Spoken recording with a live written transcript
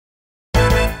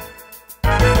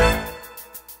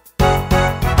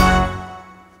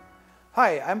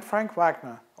Hi, I'm Frank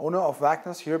Wagner, owner of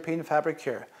Wagner's European Fabric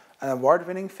Care, an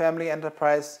award-winning family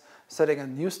enterprise setting a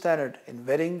new standard in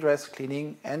wedding dress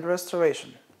cleaning and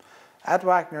restoration. At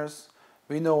Wagner's,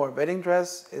 we know a wedding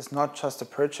dress is not just a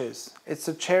purchase, it's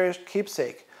a cherished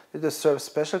keepsake that deserves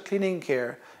special cleaning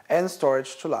care and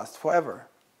storage to last forever.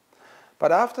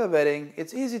 But after a wedding,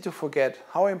 it's easy to forget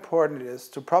how important it is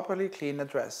to properly clean a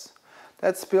dress.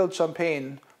 That spilled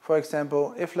champagne, for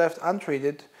example, if left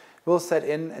untreated, will set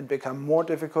in and become more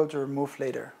difficult to remove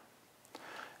later.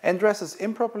 And dresses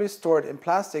improperly stored in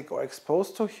plastic or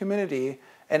exposed to humidity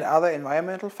and other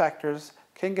environmental factors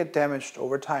can get damaged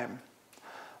over time.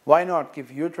 Why not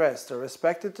give your dress the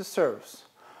respect it deserves?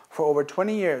 For over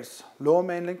 20 years, Lower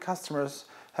Mainland customers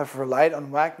have relied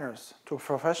on Wagner's to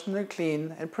professionally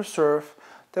clean and preserve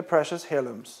their precious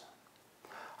heirlooms.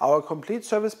 Our complete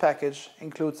service package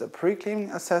includes a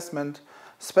pre-cleaning assessment,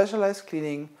 specialized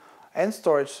cleaning, and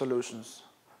storage solutions.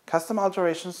 Custom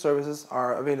alteration services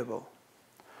are available.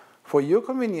 For your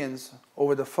convenience,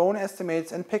 over-the-phone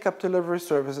estimates and pickup delivery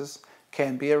services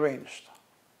can be arranged.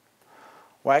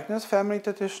 Wagner's family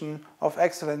tradition of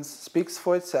excellence speaks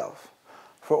for itself.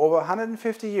 For over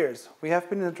 150 years, we have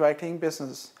been in the dry cleaning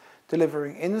business,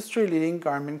 delivering industry-leading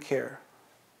garment care.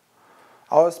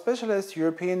 Our specialist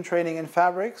European training in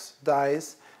fabrics,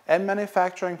 dyes, and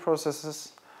manufacturing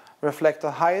processes reflect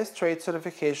the highest trade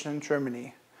certification in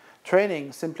Germany.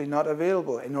 Training simply not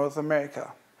available in North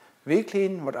America. We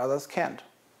clean what others can't.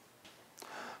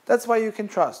 That's why you can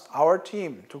trust our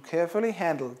team to carefully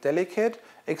handle delicate,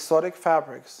 exotic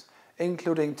fabrics,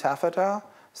 including taffeta,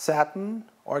 satin,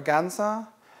 organza,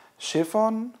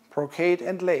 chiffon, brocade,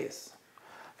 and lace.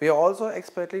 We also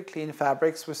expertly clean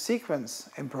fabrics with sequins,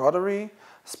 embroidery,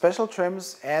 special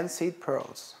trims, and seed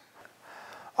pearls.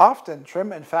 Often,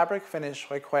 trim and fabric finish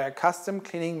require custom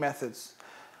cleaning methods,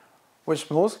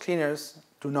 which most cleaners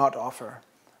do not offer.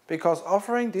 Because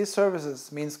offering these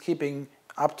services means keeping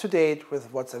up to date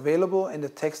with what's available in the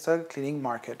textile cleaning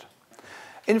market.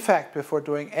 In fact, before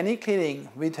doing any cleaning,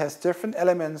 we test different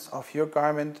elements of your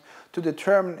garment to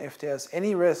determine if there's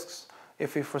any risks.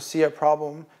 If we foresee a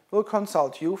problem, we'll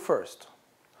consult you first.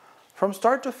 From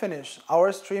start to finish,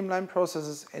 our streamlined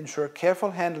processes ensure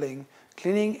careful handling,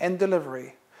 cleaning, and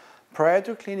delivery. Prior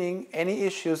to cleaning, any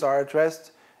issues are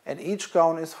addressed and each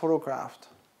gown is photographed.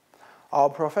 Our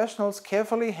professionals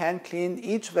carefully hand clean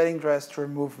each wedding dress to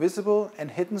remove visible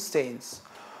and hidden stains.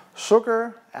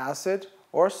 Sugar, acid,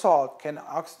 or salt can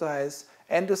oxidize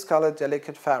and discolor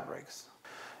delicate fabrics.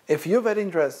 If your wedding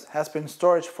dress has been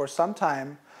stored for some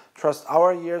time, trust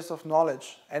our years of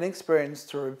knowledge and experience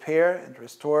to repair and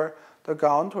restore the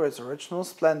gown to its original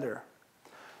splendor.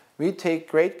 We take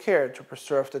great care to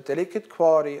preserve the delicate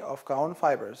quality of gown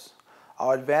fibers.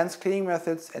 Our advanced cleaning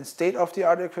methods and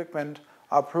state-of-the-art equipment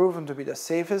are proven to be the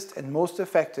safest and most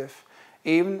effective,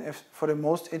 even if for the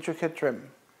most intricate trim.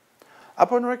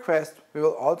 Upon request, we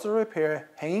will also repair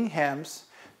hanging hems,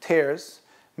 tears,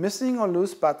 missing or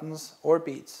loose buttons, or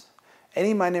beads.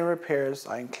 Any minor repairs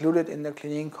are included in the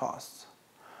cleaning costs.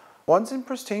 Once in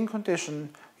pristine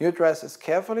condition, your dress is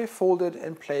carefully folded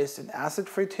and placed in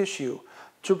acid-free tissue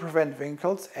to prevent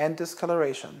wrinkles and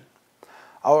discoloration.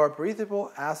 Our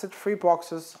breathable acid-free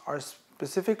boxes are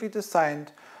specifically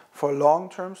designed for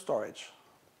long-term storage.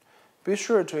 Be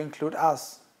sure to include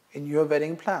us in your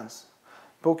wedding plans.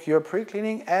 Book your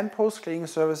pre-cleaning and post-cleaning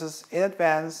services in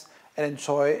advance and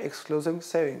enjoy exclusive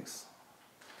savings.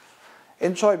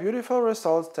 Enjoy beautiful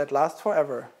results that last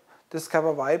forever.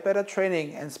 Discover why better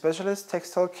training and specialist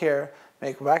textile care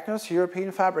make Wagner's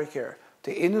European Fabric Care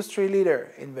the industry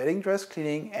leader in wedding dress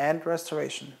cleaning and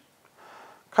restoration.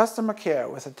 Customer care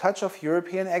with a touch of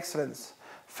European excellence.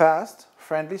 Fast,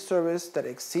 friendly service that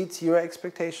exceeds your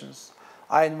expectations.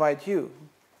 I invite you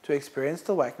to experience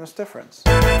the Wagner's difference.